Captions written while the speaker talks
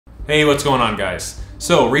Hey, what's going on, guys?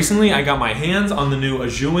 So recently I got my hands on the new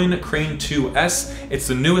Zhiyun Crane 2S. It's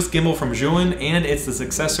the newest gimbal from Zhiyun and it's the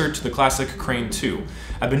successor to the classic Crane 2.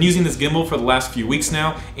 I've been using this gimbal for the last few weeks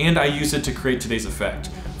now and I use it to create today's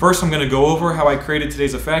effect. First I'm going to go over how I created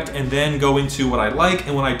today's effect and then go into what I like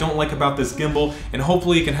and what I don't like about this gimbal, and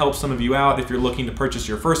hopefully it can help some of you out if you're looking to purchase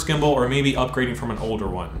your first gimbal or maybe upgrading from an older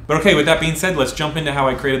one. But okay, with that being said, let's jump into how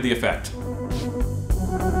I created the effect.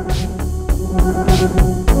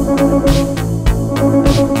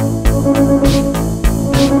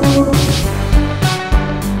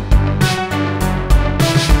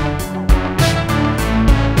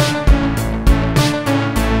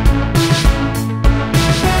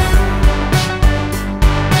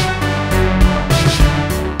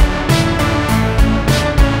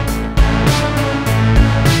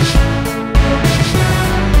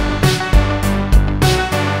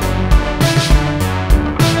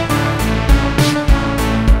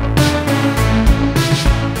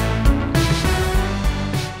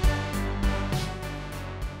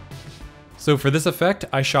 So for this effect,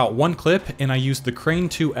 I shot one clip and I used the Crane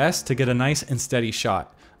 2S to get a nice and steady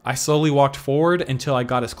shot. I slowly walked forward until I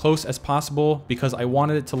got as close as possible because I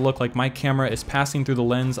wanted it to look like my camera is passing through the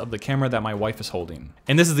lens of the camera that my wife is holding.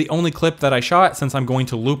 And this is the only clip that I shot since I'm going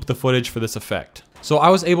to loop the footage for this effect. So I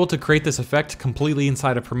was able to create this effect completely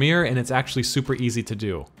inside of Premiere, and it's actually super easy to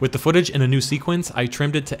do. With the footage in a new sequence, I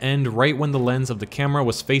trimmed it to end right when the lens of the camera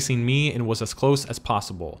was facing me and was as close as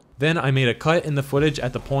possible. Then I made a cut in the footage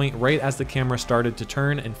at the point right as the camera started to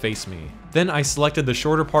turn and face me. Then I selected the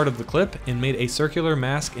shorter part of the clip and made a circular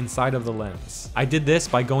mask inside of the lens. I did this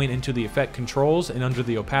by going into the effect controls, and under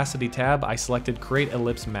the opacity tab I selected create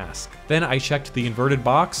ellipse mask. Then I checked the inverted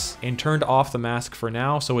box and turned off the mask for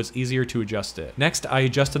now so it's easier to adjust it. Next, I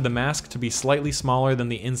adjusted the mask to be slightly smaller than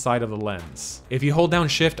the inside of the lens. If you hold down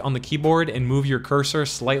Shift on the keyboard and move your cursor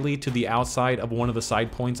slightly to the outside of one of the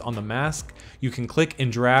side points on the mask, you can click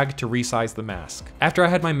and drag to resize the mask. After I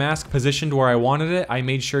had my mask positioned where I wanted it, I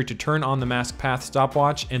made sure to turn on the mask path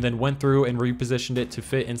stopwatch and then went through and repositioned it to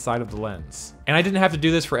fit inside of the lens. And I didn't have to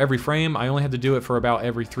do this for every frame, I only had to do it for about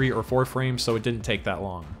every 3 or 4 frames, so it didn't take that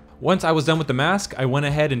long. Once I was done with the mask, I went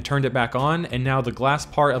ahead and turned it back on, and now the glass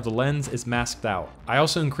part of the lens is masked out. I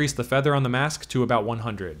also increased the feather on the mask to about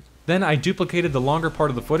 100. Then I duplicated the longer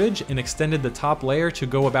part of the footage and extended the top layer to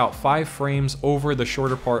go about 5 frames over the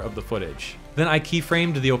shorter part of the footage. Then I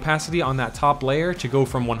keyframed the opacity on that top layer to go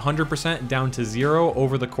from 100% down to 0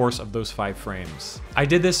 over the course of those 5 frames. I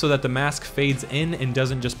did this so that the mask fades in and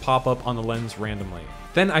doesn't just pop up on the lens randomly.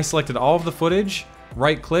 Then I selected all of the footage,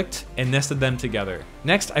 right-clicked, and nested them together.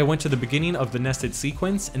 Next, I went to the beginning of the nested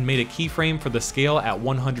sequence and made a keyframe for the scale at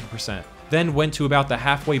 100%. Then went to about the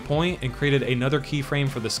halfway point and created another keyframe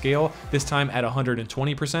for the scale, this time at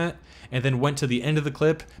 120%, and then went to the end of the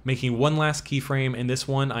clip, making one last keyframe, and this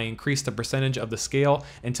one I increased the percentage of the scale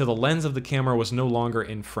until the lens of the camera was no longer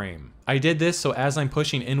in frame. I did this so as I'm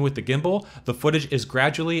pushing in with the gimbal, the footage is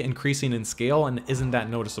gradually increasing in scale and isn't that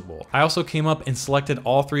noticeable. I also came up and selected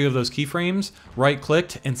all 3 of those keyframes,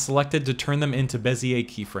 right-clicked, and selected to turn them into Bezier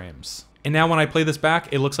keyframes. And now when I play this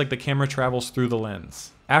back, it looks like the camera travels through the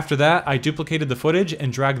lens. After that, I duplicated the footage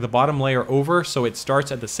and dragged the bottom layer over so it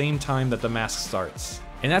starts at the same time that the mask starts.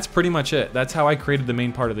 And that's pretty much it. That's how I created the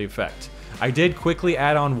main part of the effect. I did quickly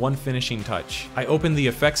add on one finishing touch. I opened the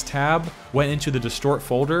effects tab, went into the distort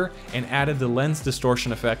folder, and added the lens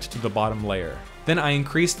distortion effect to the bottom layer. Then I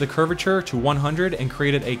increased the curvature to 100 and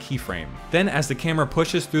created a keyframe. Then as the camera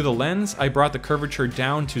pushes through the lens, I brought the curvature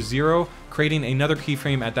down to 0, creating another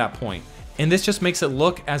keyframe at that point. And this just makes it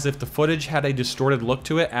look as if the footage had a distorted look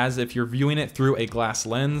to it, as if you're viewing it through a glass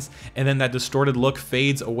lens, and then that distorted look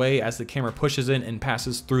fades away as the camera pushes in and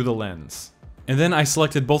passes through the lens. And then I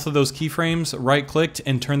selected both of those keyframes, right-clicked,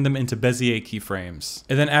 and turned them into Bezier keyframes.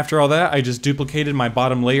 And then after all that, I just duplicated my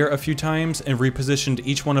bottom layer a few times and repositioned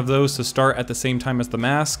each one of those to start at the same time as the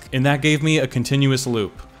mask, and that gave me a continuous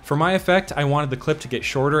loop. For my effect, I wanted the clip to get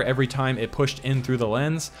shorter every time it pushed in through the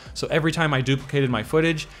lens, so every time I duplicated my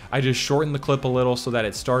footage, I just shortened the clip a little so that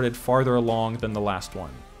it started farther along than the last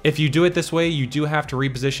one. If you do it this way, you do have to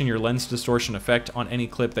reposition your lens distortion effect on any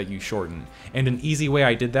clip that you shorten. And an easy way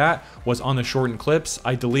I did that was on the shortened clips,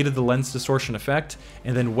 I deleted the lens distortion effect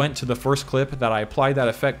and then went to the first clip that I applied that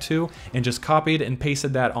effect to and just copied and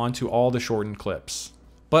pasted that onto all the shortened clips.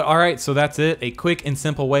 But alright, so that's it, a quick and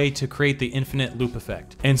simple way to create the infinite loop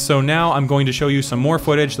effect. And so now I'm going to show you some more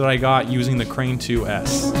footage that I got using the Crane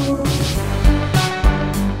 2S.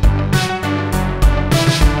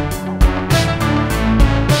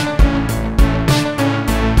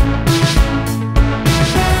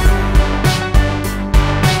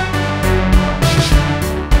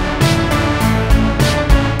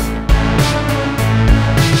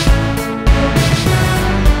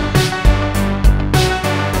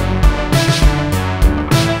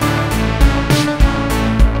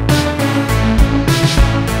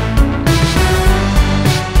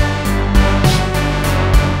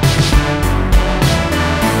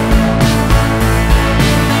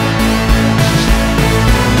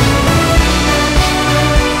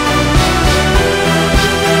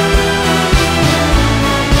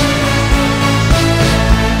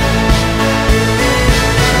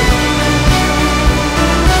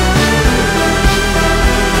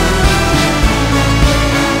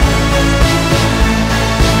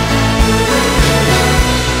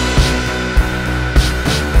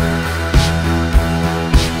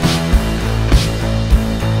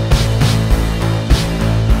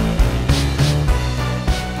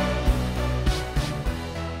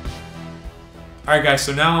 Alright guys,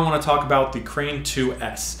 so now I want to talk about the Crane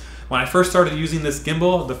 2S. When I first started using this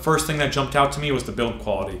gimbal, the first thing that jumped out to me was the build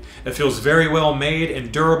quality. It feels very well made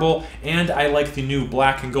and durable, and I like the new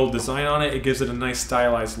black and gold design on it. It gives it a nice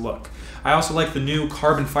stylized look. I also like the new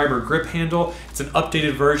carbon fiber grip handle. It's an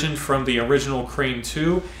updated version from the original Crane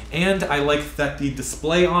 2, and I like that the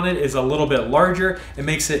display on it is a little bit larger. It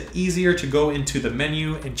makes it easier to go into the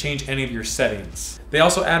menu and change any of your settings. They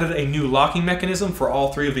also added a new locking mechanism for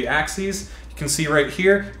all three of the axes. You can see right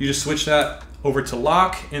here, you just switch that over to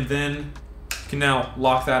lock, and then you can now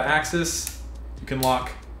lock that axis. You can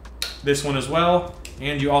lock this one as well,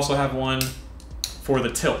 and you also have one for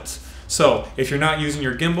the tilt. So if you're not using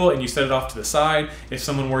your gimbal and you set it off to the side, if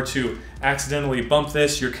someone were to accidentally bump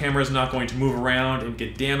this, your camera is not going to move around and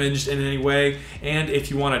get damaged in any way. And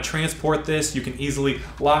if you want to transport this, you can easily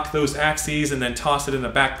lock those axes and then toss it in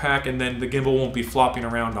the backpack, and then the gimbal won't be flopping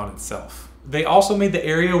around on itself. They also made the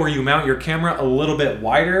area where you mount your camera a little bit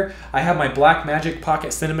wider. I have my Blackmagic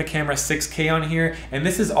Pocket Cinema Camera 6K on here, and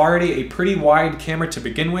this is already a pretty wide camera to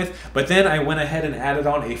begin with, but then I went ahead and added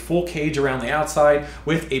on a full cage around the outside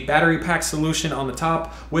with a battery pack solution on the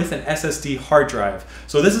top with an SSD hard drive.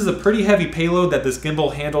 So this is a pretty heavy payload that this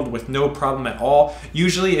gimbal handled with no problem at all.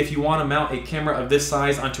 Usually if you want to mount a camera of this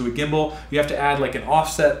size onto a gimbal, you have to add like an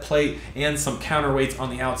offset plate and some counterweights on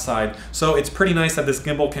the outside. So it's pretty nice that this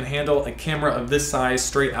gimbal can handle a camera of this size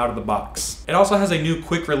straight out of the box. It also has a new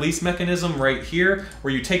quick release mechanism right here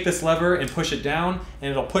where you take this lever and push it down,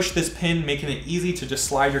 and it'll push this pin, making it easy to just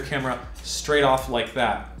slide your camera straight off like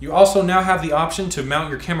that. You also now have the option to mount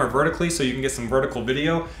your camera vertically so you can get some vertical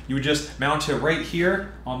video. You would just mount it right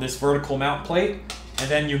here on this vertical mount plate, and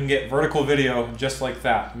then you can get vertical video just like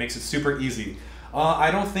that. It makes it super easy.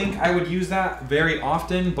 I don't think I would use that very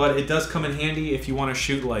often, but it does come in handy if you want to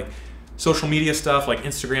shoot like social media stuff like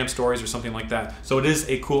Instagram stories or something like that. So it is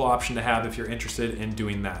a cool option to have if you're interested in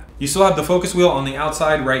doing that. You still have the focus wheel on the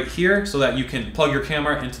outside right here so that you can plug your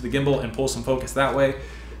camera into the gimbal and pull some focus that way.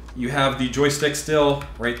 You have the joystick still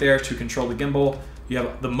right there to control the gimbal. You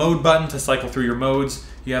have the mode button to cycle through your modes.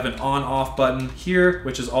 You have an on-off button here,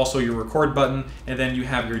 which is also your record button. And then you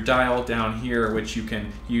have your dial down here, which you can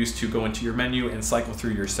use to go into your menu and cycle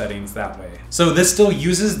through your settings that way. So this still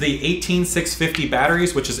uses the 18650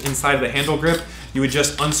 batteries, which is inside of the handle grip. You would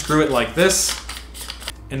just unscrew it like this,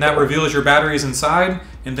 and that reveals your batteries inside.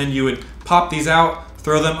 And then you would pop these out,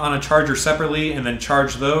 throw them on a charger separately, and then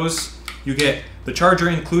charge those. You get the charger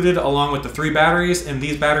included along with the 3 batteries, and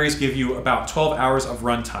these batteries give you about 12 hours of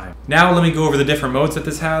runtime. Now let me go over the different modes that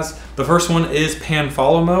this has. The first one is pan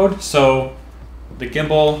follow mode. So the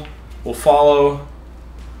gimbal will follow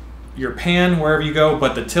your pan wherever you go,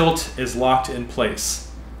 but the tilt is locked in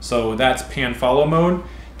place. So that's pan follow mode.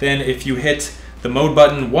 Then if you hit the mode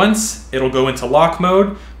button once, it'll go into lock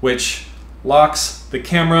mode, which locks the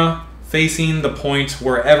camera facing the point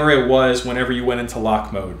wherever it was whenever you went into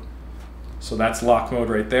lock mode. So that's lock mode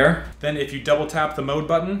right there. Then if you double tap the mode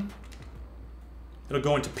button, it'll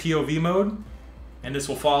go into POV mode, and this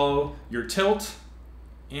will follow your tilt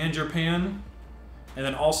and your pan. And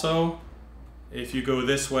then also, if you go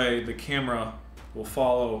this way, the camera will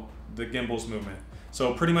follow the gimbal's movement.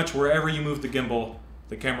 So pretty much wherever you move the gimbal,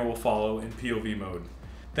 the camera will follow in POV mode.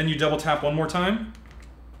 Then you double tap one more time,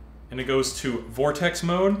 and it goes to vortex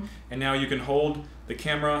mode, and now you can hold the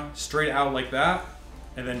camera straight out like that,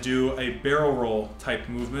 and then do a barrel roll type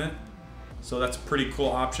movement. So that's a pretty cool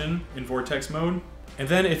option in vortex mode. And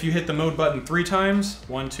then if you hit the mode button 3 times,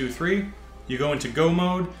 1, 2, 3, you go into go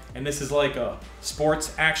mode, and this is like a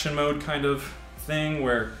sports action mode kind of thing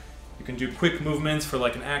where you can do quick movements for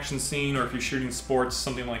like an action scene, or if you're shooting sports,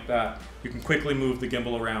 something like that. You can quickly move the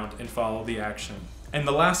gimbal around and follow the action. And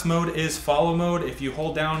the last mode is follow mode. If you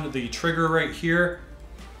hold down the trigger right here,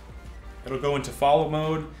 it'll go into follow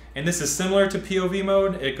mode. And this is similar to POV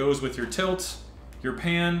mode. It goes with your tilt, your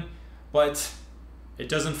pan, but it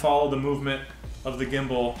doesn't follow the movement of the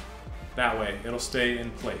gimbal that way. It'll stay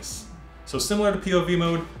in place. So similar to POV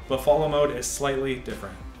mode, but follow mode is slightly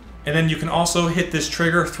different. And then you can also hit this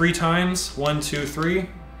trigger 3 times, 1, 2, 3,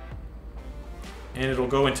 and it'll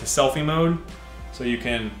go into selfie mode. So you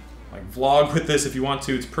can like vlog with this if you want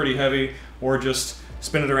to. It's pretty heavy, or just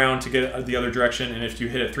spin it around to get it the other direction. And if you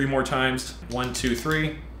hit it 3 more times, 1, 2,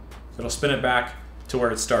 3, it'll spin it back to where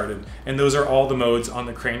it started. And those are all the modes on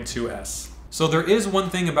the Crane 2S. So there is one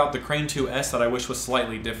thing about the Crane 2S that I wish was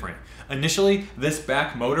slightly different. Initially, this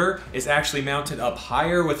back motor is actually mounted up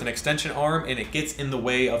higher with an extension arm, and it gets in the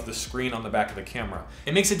way of the screen on the back of the camera.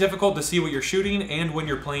 It makes it difficult to see what you're shooting and when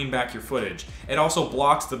you're playing back your footage. It also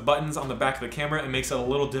blocks the buttons on the back of the camera and makes it a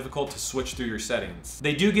little difficult to switch through your settings.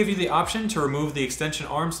 They do give you the option to remove the extension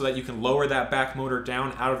arm so that you can lower that back motor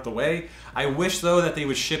down out of the way. I wish though that they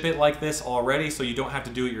would ship it like this already so you don't have to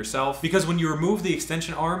do it yourself, because when you remove the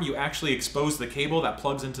extension arm, you actually expose the cable that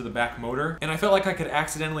plugs into the back motor, and I felt like I could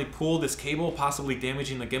accidentally pull this cable, possibly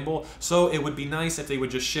damaging the gimbal, so it would be nice if they would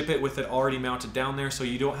just ship it with it already mounted down there so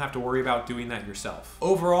you don't have to worry about doing that yourself.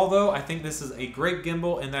 Overall though, I think this is a great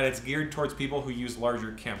gimbal and that it's geared towards people who use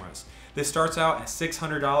larger cameras. This starts out at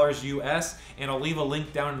 $600 US, and I'll leave a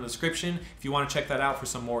link down in the description if you want to check that out for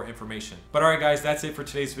some more information. But alright guys, that's it for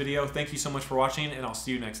today's video. Thank you so much for watching, and I'll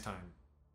see you next time.